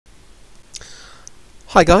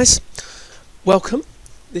Hi guys, welcome.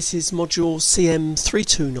 This is module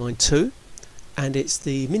CM3292 and it's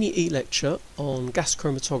the mini e-lecture on gas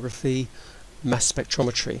chromatography mass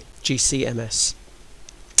spectrometry, GCMS,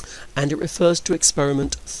 and it refers to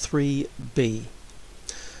experiment 3B.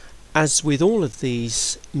 As with all of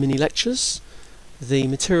these mini lectures, the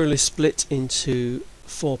material is split into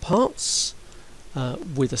 4 parts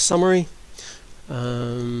with a summary,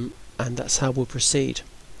 and that's how we'll proceed.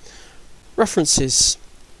 References.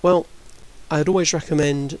 Well, I'd always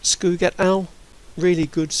recommend Skoog et al. Really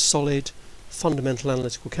good, solid, fundamental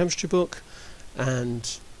analytical chemistry book,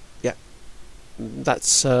 and yeah,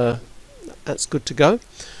 that's good to go.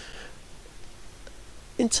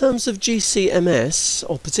 In terms of GCMS,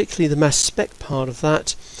 or particularly the mass spec part of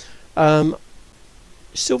that,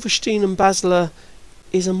 Silverstein and Basler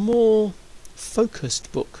is a more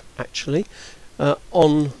focused book actually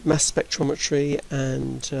on mass spectrometry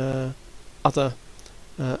and other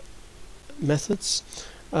methods.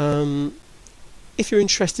 If you're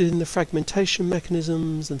interested in the fragmentation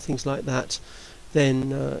mechanisms and things like that,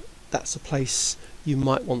 then that's a place you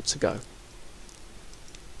might want to go.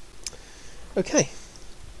 Okay,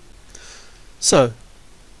 so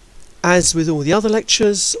as with all the other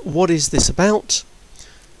lectures, what is this about?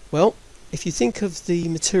 Well, if you think of the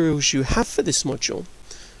materials you have for this module,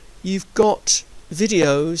 you've got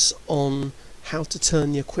videos on how to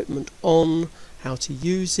turn the equipment on, how to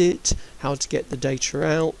use it, how to get the data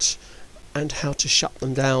out, and how to shut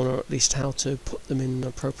them down, or at least how to put them in an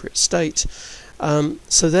appropriate state.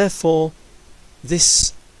 So therefore,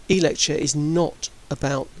 this e-lecture is not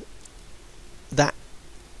about that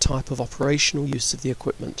type of operational use of the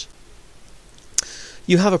equipment.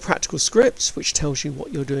 You have a practical script which tells you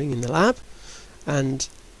what you're doing in the lab, and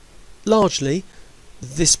largely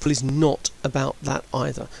this is not about that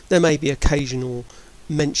either. There may be occasional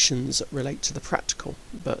mentions that relate to the practical,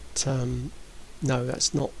 but no,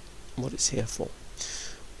 that's not what it's here for.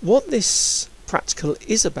 What this practical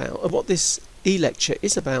is about, or what this e-lecture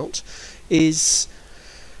is about, is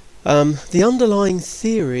the underlying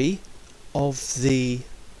theory of the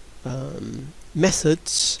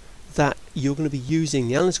methods that you're going to be using,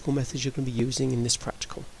 the analytical methods you're going to be using in this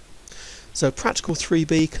practical. So practical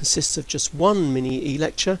 3B consists of just one mini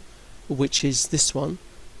e-lecture, which is this one,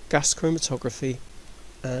 gas chromatography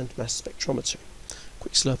and mass spectrometry.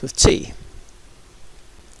 Quick slurp of tea.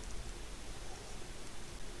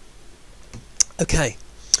 Okay,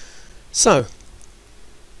 so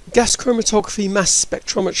gas chromatography mass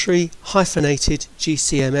spectrometry hyphenated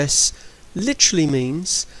GCMS literally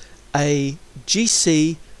means a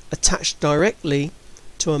GC attached directly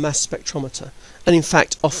to a mass spectrometer, and in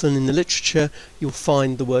fact often in the literature you'll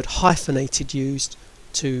find the word hyphenated used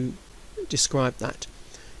to describe that.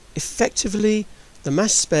 Effectively, the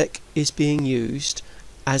mass spec is being used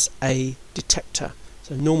as a detector.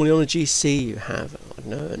 So normally on a GC you have, I don't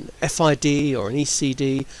know, an FID or an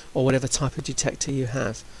ECD or whatever type of detector you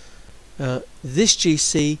have. This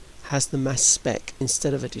GC has the mass spec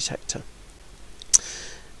instead of a detector.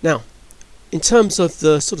 Now, in terms of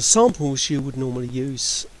the sort of samples you would normally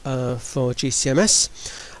use for GCMS,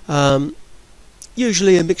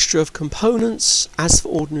 usually a mixture of components as for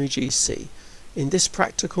ordinary GC. In this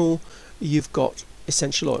practical, you've got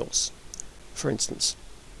essential oils, for instance,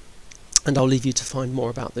 and I'll leave you to find more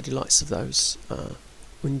about the delights of those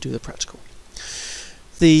when you do the practical.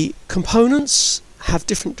 The components have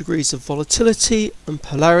different degrees of volatility and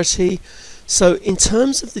polarity. So in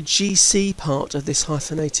terms of the GC part of this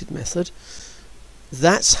hyphenated method,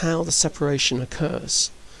 that's how the separation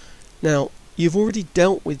occurs. Now, you've already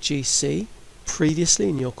dealt with GC previously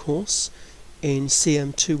in your course in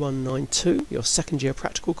CM3292, your second year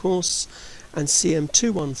practical course, and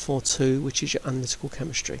CM2142, which is your analytical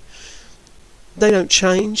chemistry. They don't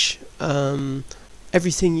change.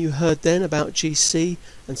 Everything you heard then about GC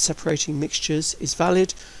and separating mixtures is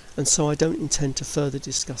valid, and so I don't intend to further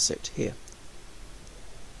discuss it here.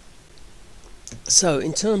 So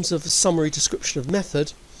in terms of a summary description of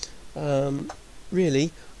method,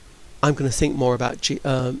 really I'm going to think more about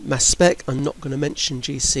mass spec. I'm not going to mention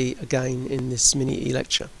GC again in this mini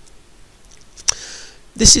e-lecture.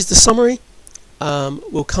 This is the summary.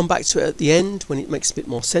 We'll come back to it at the end when it makes a bit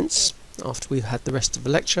more sense after we've had the rest of the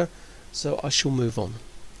lecture, so I shall move on.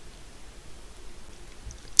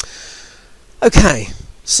 Okay,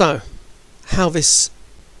 so how this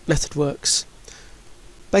method works.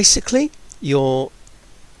 Basically, your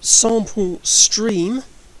sample stream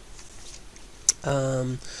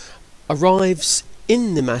arrives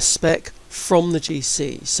in the mass spec from the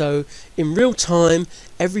GC. So in real time,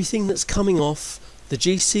 everything that's coming off the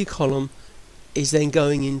GC column is then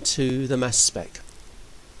going into the mass spec.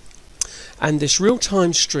 And this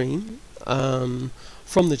real-time stream from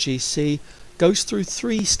the GC goes through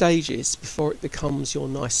 3 stages before it becomes your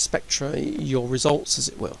nice spectra, your results as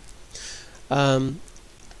it will.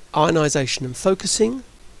 Ionization and focusing,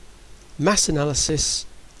 mass analysis,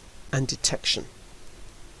 and detection.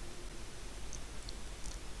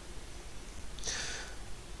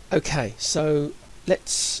 Okay, so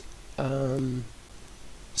let's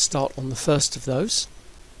start on the first of those.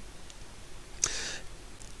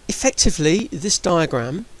 Effectively, this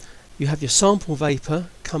diagram, you have your sample vapor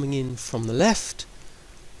coming in from the left,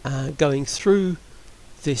 going through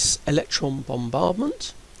this electron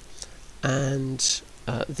bombardment, and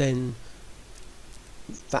then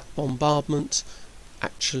that bombardment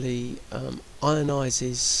actually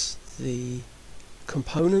ionizes the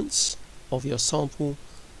components of your sample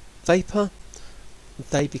vapor.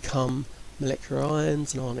 They become molecular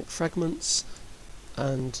ions and ionic fragments,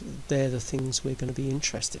 and they're the things we're going to be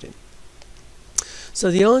interested in. So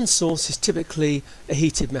the ion source is typically a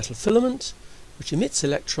heated metal filament which emits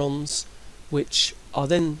electrons, which are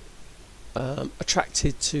then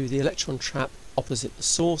attracted to the electron trap opposite the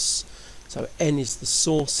source. So N is the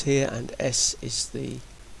source here and S is the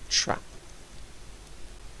trap.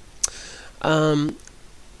 On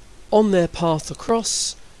their path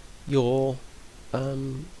across, your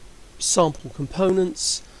sample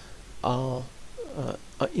components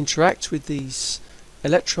interact with these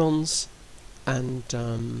electrons, and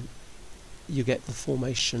you get the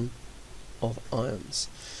formation of ions.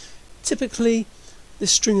 Typically,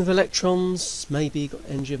 this string of electrons maybe got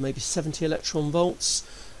energy of maybe 70 electron volts.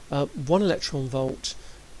 1 electron volt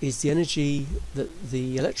is the energy that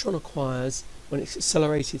the electron acquires when it's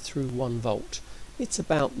accelerated through 1 volt. It's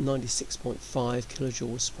about 96.5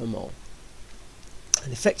 kilojoules per mole.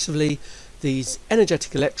 And effectively, these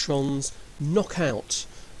energetic electrons knock out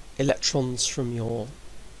electrons from your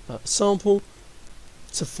sample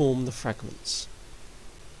to form the fragments.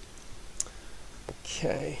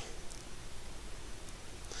 Okay.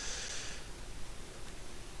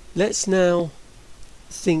 Let's now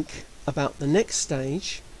think about the next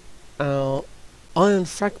stage. Our ion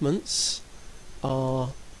fragments are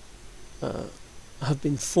have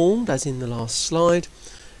been formed, as in the last slide,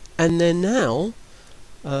 and they're now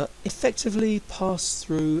effectively pass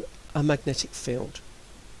through a magnetic field.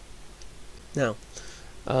 Now,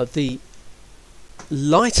 the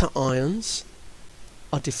lighter ions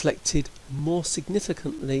are deflected more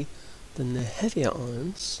significantly than the heavier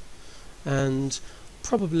ions, and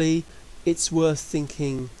probably it's worth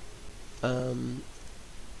thinking a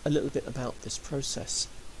little bit about this process.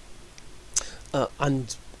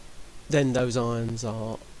 And then those ions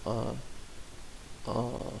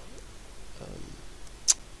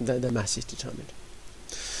their mass is determined.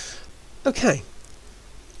 Okay.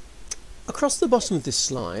 Across the bottom of this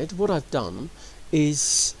slide, what I've done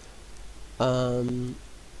is given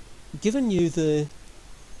you the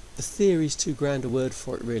theory is too grand a word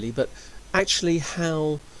for it really, but actually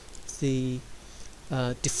how the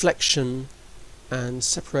deflection and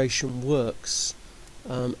separation works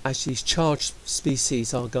as these charged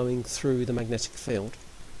species are going through the magnetic field.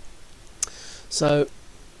 So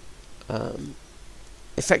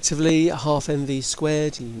effectively, half mv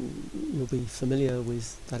squared, you'll be familiar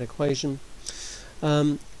with that equation,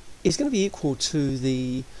 is going to be equal to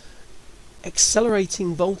the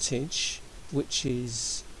accelerating voltage, which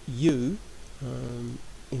is U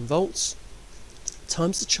in volts,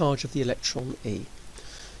 times the charge of the electron E.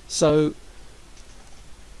 So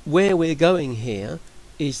where we're going here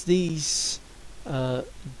is these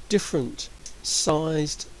different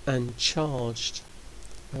sized and charged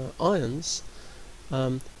ions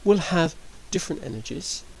will have different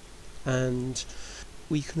energies, and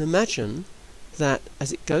we can imagine that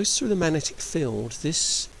as it goes through the magnetic field,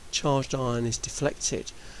 this charged ion is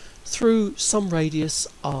deflected through some radius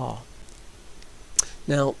r.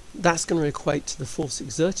 Now that's going to equate to the force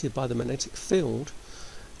exerted by the magnetic field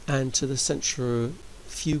and to the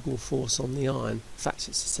centrifugal force on the ion. In fact,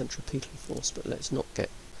 it's a centripetal force, but let's not get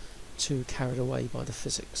too carried away by the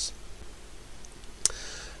physics.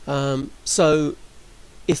 So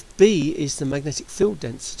if B is the magnetic field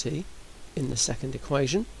density in the second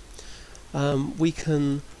equation, we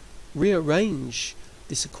can rearrange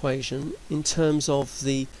this equation in terms of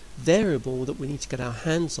the variable that we need to get our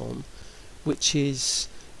hands on, which is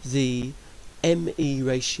the ME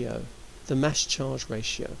ratio, the mass charge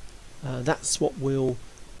ratio. That's what will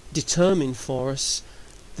determine for us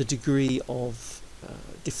the degree of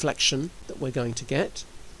deflection that we're going to get.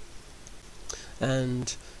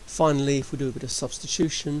 And finally, if we do a bit of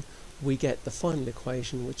substitution, we get the final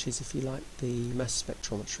equation, which is, if you like, the mass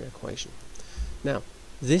spectrometry equation. Now,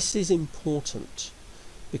 This is important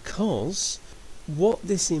because what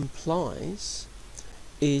this implies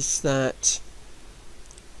is that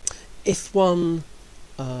if one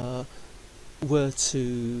were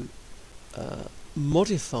to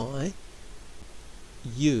modify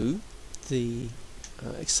U, the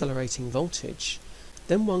accelerating voltage,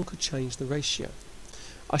 then one could change the ratio.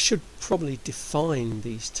 I should probably define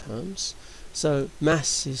these terms. So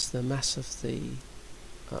mass is the mass of the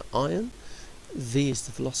ion, V is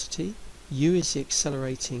the velocity, U is the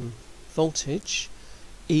accelerating voltage,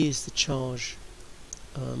 E is the charge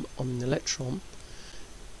on an electron,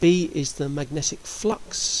 B is the magnetic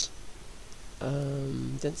flux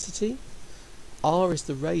density, R is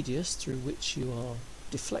the radius through which you are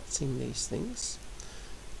deflecting these things,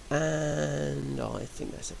 and I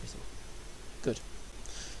think that's everything. Good.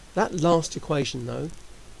 That last equation though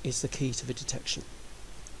is the key to the detection.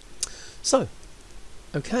 So,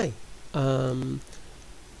 okay,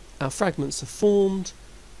 our fragments are formed,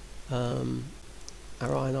 our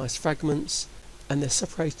ionized fragments, and they're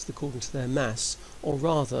separated according to their mass, or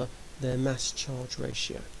rather their mass-charge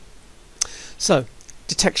ratio. So,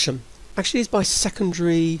 detection actually is by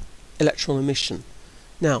secondary electron emission.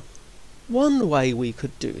 Now, one way we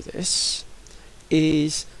could do this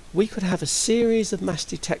is we could have a series of mass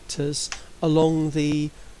detectors along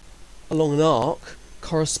an arc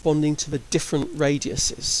corresponding to the different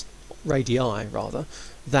radiuses, radii rather,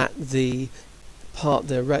 that the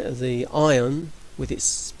ion with its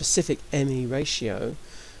specific ME ratio,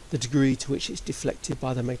 the degree to which it's deflected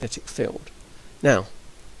by the magnetic field. Now,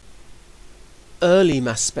 early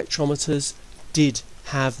mass spectrometers did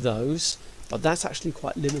have those, but that's actually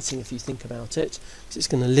quite limiting if you think about it, because it's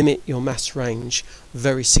going to limit your mass range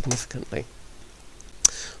very significantly.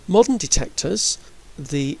 Modern detectors,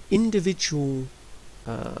 the individual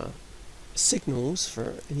signals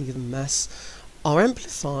for any given mass are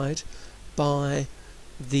amplified by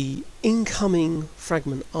the incoming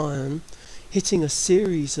fragment ion hitting a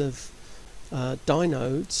series of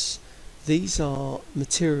dinodes. These are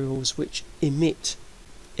materials which emit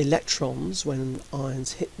electrons when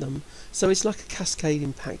ions hit them, so it's like a cascade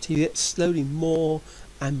impact. You get slowly more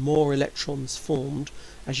and more electrons formed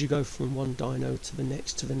as you go from one dynode to the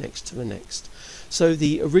next, to the next, to the next. So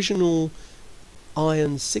the original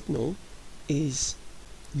ion signal is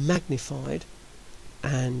magnified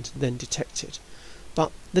and then detected.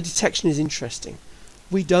 But the detection is interesting.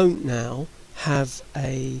 We don't now have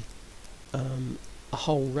a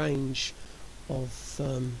whole range of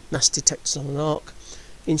mass detectors on an arc.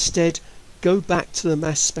 Instead, go back to the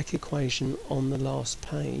mass spec equation on the last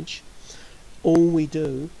page. All we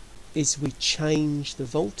do is we change the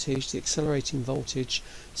voltage, the accelerating voltage,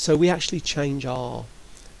 so we actually change R,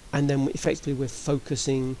 and then effectively we're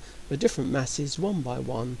focusing the different masses one by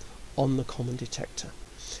one on the common detector.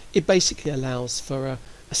 It basically allows for a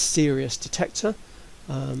serious detector,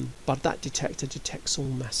 but that detector detects all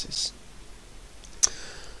masses.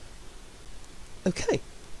 Okay,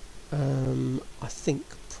 I think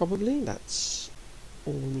probably that's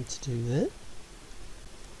all we need to do there.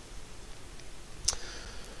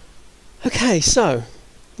 Okay, so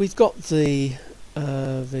we've got the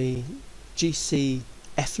GC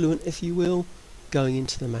effluent, if you will, going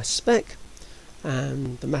into the mass spec,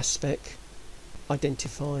 and the mass spec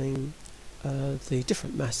identifying the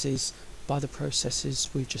different masses by the processes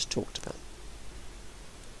we just talked about.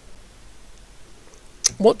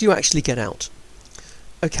 What do you actually get out?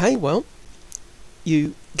 Okay, well,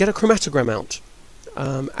 you get a chromatogram out,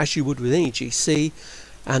 as you would with any GC,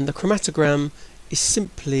 and the chromatogram is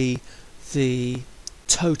simply the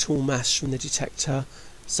total mass from the detector,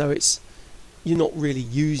 so you're not really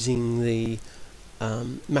using the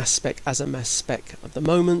mass spec as a mass spec at the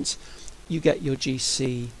moment. You get your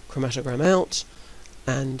GC chromatogram out,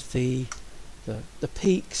 and the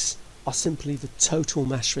peaks are simply the total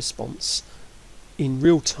mass response in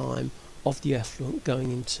real time of the effluent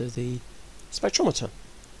going into the spectrometer.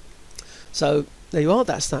 So there you are,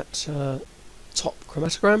 that's that top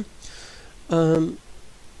chromatogram.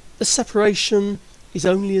 The separation is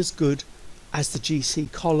only as good as the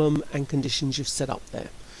GC column and conditions you've set up there.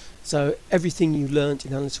 So everything you learnt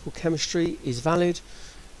in analytical chemistry is valid.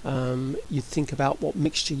 You think about what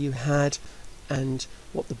mixture you had and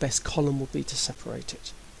what the best column would be to separate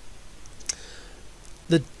it.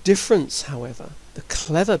 The difference, however, the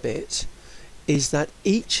clever bit, is that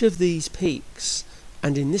each of these peaks,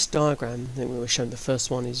 and in this diagram, I think we were shown the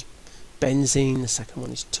first one is benzene, the second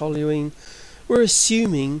one is toluene, we're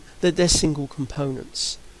assuming that they're single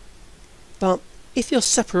components. But if your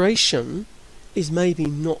separation is maybe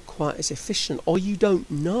not quite as efficient, or you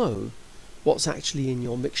don't know what's actually in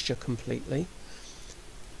your mixture completely,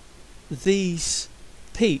 these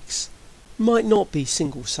peaks might not be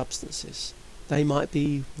single substances. They might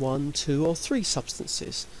be 1, 2 or 3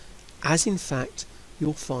 substances, as in fact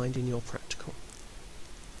you'll find in your practical.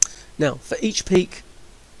 Now, for each peak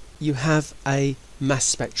you have a mass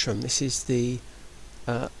spectrum. This is the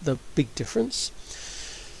big difference.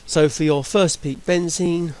 So for your first peak,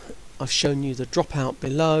 benzene, I've shown you the dropout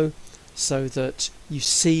below so that you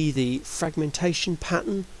see the fragmentation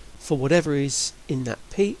pattern for whatever is in that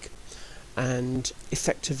peak, and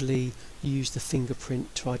effectively use the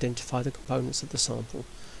fingerprint to identify the components of the sample.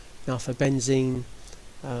 Now for benzene,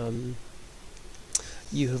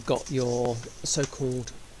 you have got your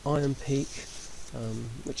so-called iron peak,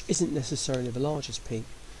 which isn't necessarily the largest peak,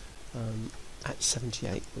 at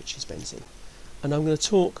 78, which is benzene. And I'm going to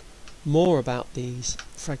talk more about these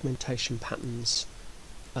fragmentation patterns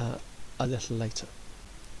a little later.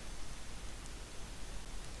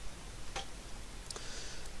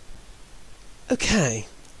 Okay,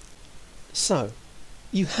 so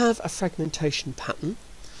you have a fragmentation pattern,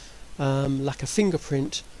 like a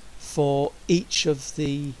fingerprint, for each of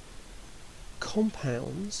the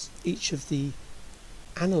compounds, each of the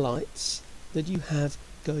analytes that you have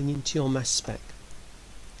going into your mass spec.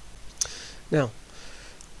 Now,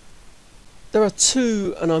 there are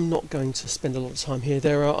two, and I'm not going to spend a lot of time here,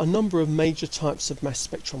 there are a number of major types of mass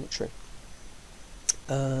spectrometry.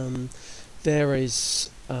 There is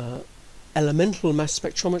elemental mass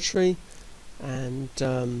spectrometry and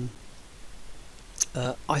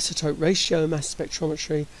isotope ratio mass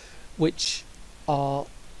spectrometry, which are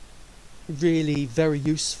really very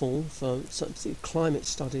useful for climate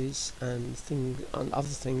studies and other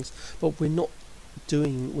things, but we're not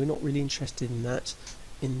really interested in that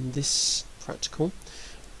in this practical.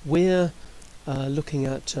 We're looking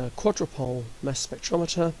at quadrupole mass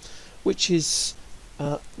spectrometer, which is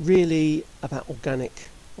really about organic,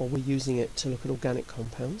 or we're using it to look at organic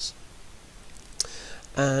compounds.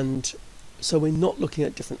 And so we're not looking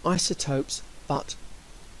at different isotopes, but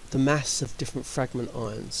the mass of different fragment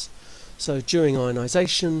ions. So during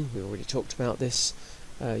ionization, we already talked about this,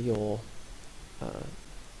 your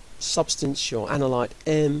substance, your analyte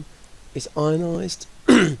M, is ionized.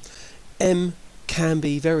 M can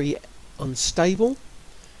be very unstable,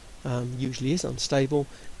 usually is unstable,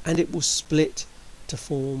 and it will split to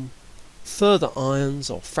form further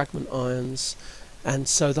ions or fragment ions, and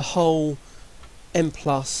so the whole M+,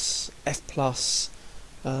 F+,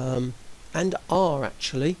 and R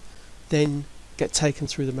actually then get taken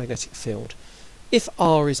through the magnetic field. If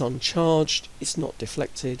R is uncharged, it's not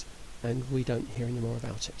deflected and we don't hear any more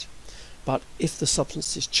about it. But if the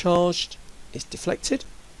substance is charged, it's deflected,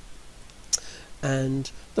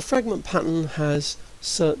 and the fragment pattern has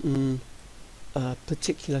certain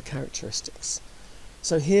particular characteristics.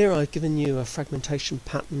 So here I've given you a fragmentation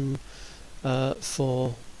pattern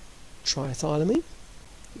for triethylamine,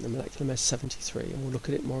 the molecular mass 73, and we'll look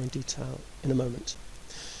at it more in detail in a moment.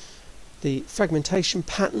 The fragmentation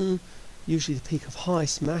pattern, usually the peak of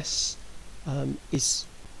highest mass, is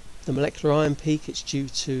the molecular ion peak. It's due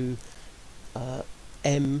to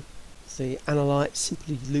M, the analyte,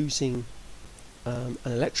 simply losing an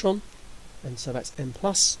electron, and so that's M+.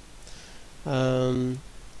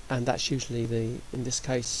 And that's usually in this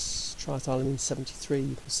case, triethylamine 73.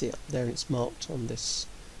 You can see it up there, and it's marked on this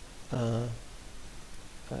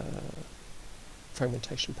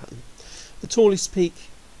fragmentation pattern. The tallest peak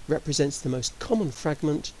represents the most common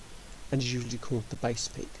fragment and is usually called the base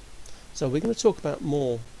peak. So we're going to talk about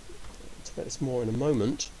this more in a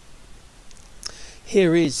moment.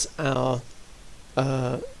 Here is our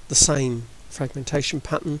the same fragmentation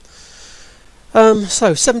pattern.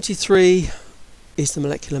 So 73 is the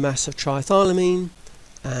molecular mass of triethylamine,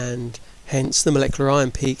 and hence the molecular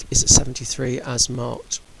ion peak is at 73 as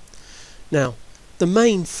marked. Now, the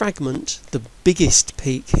main fragment, the biggest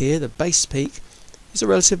peak here, the base peak, is a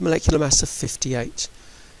relative molecular mass of 58.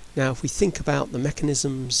 Now, if we think about the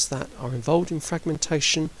mechanisms that are involved in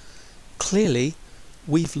fragmentation, clearly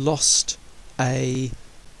we've lost a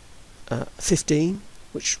 15,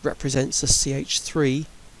 which represents a CH3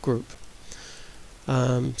 group.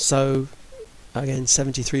 So again,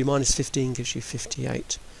 73 minus 15 gives you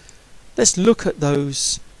 58. Let's look at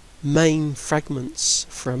those main fragments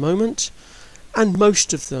for a moment, and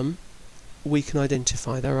most of them we can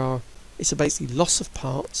identify. It's basically loss of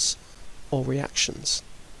parts or reactions.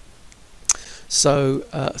 So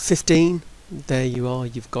 15, there you are,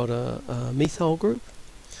 you've got a methyl group.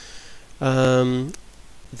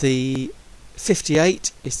 The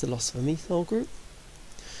 58 is the loss of a methyl group.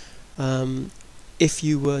 If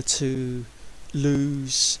you were to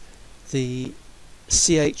lose the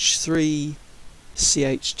CH3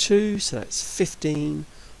 CH2, so that's 15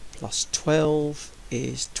 plus 12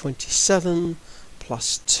 is 27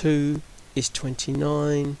 plus 2 is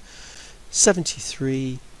 29.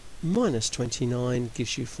 73 minus 29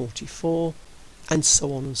 gives you 44, and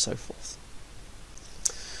so on and so forth.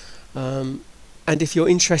 And if you're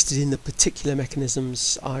interested in the particular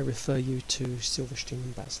mechanisms, I refer you to Silverstein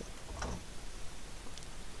and Basler.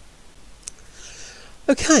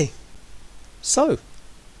 Okay, so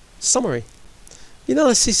summary. The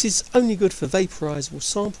analysis is only good for vaporizable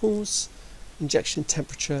samples. Injection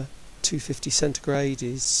temperature 250 centigrade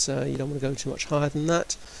is, you don't want to go too much higher than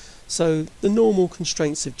that. So the normal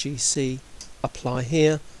constraints of GC apply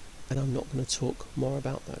here, and I'm not going to talk more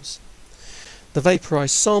about those. The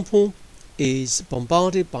vaporized sample is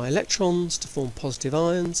bombarded by electrons to form positive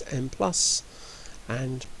ions, N+,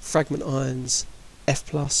 and fragment ions, F+,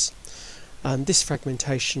 and this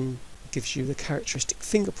fragmentation gives you the characteristic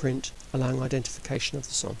fingerprint allowing identification of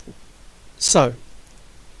the sample. So,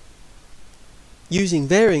 using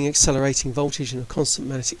varying accelerating voltage and a constant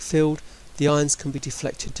magnetic field, the ions can be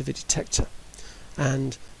deflected to the detector,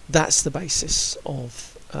 and that's the basis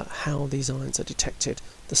of how these ions are detected.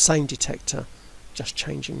 The same detector, just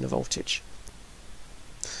changing the voltage.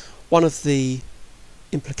 One of the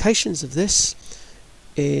implications of this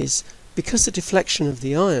is because the deflection of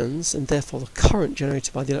the ions, and therefore the current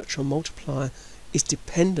generated by the electron multiplier, is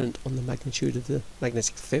dependent on the magnitude of the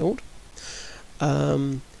magnetic field,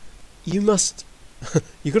 you've got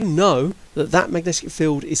to know that that magnetic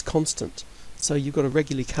field is constant. So you've got to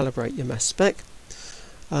regularly calibrate your mass spec.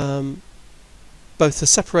 Both the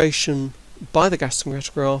separation by the gas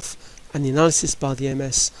chromatograph and the analysis by the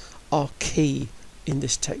MS are key in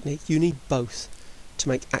this technique. You need both to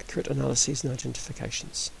make accurate analyses and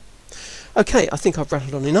identifications. Okay, I think I've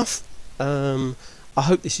rattled on enough. I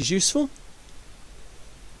hope this is useful.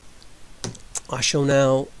 I shall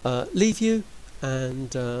now leave you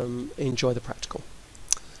and enjoy the practical.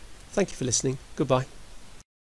 Thank you for listening. Goodbye.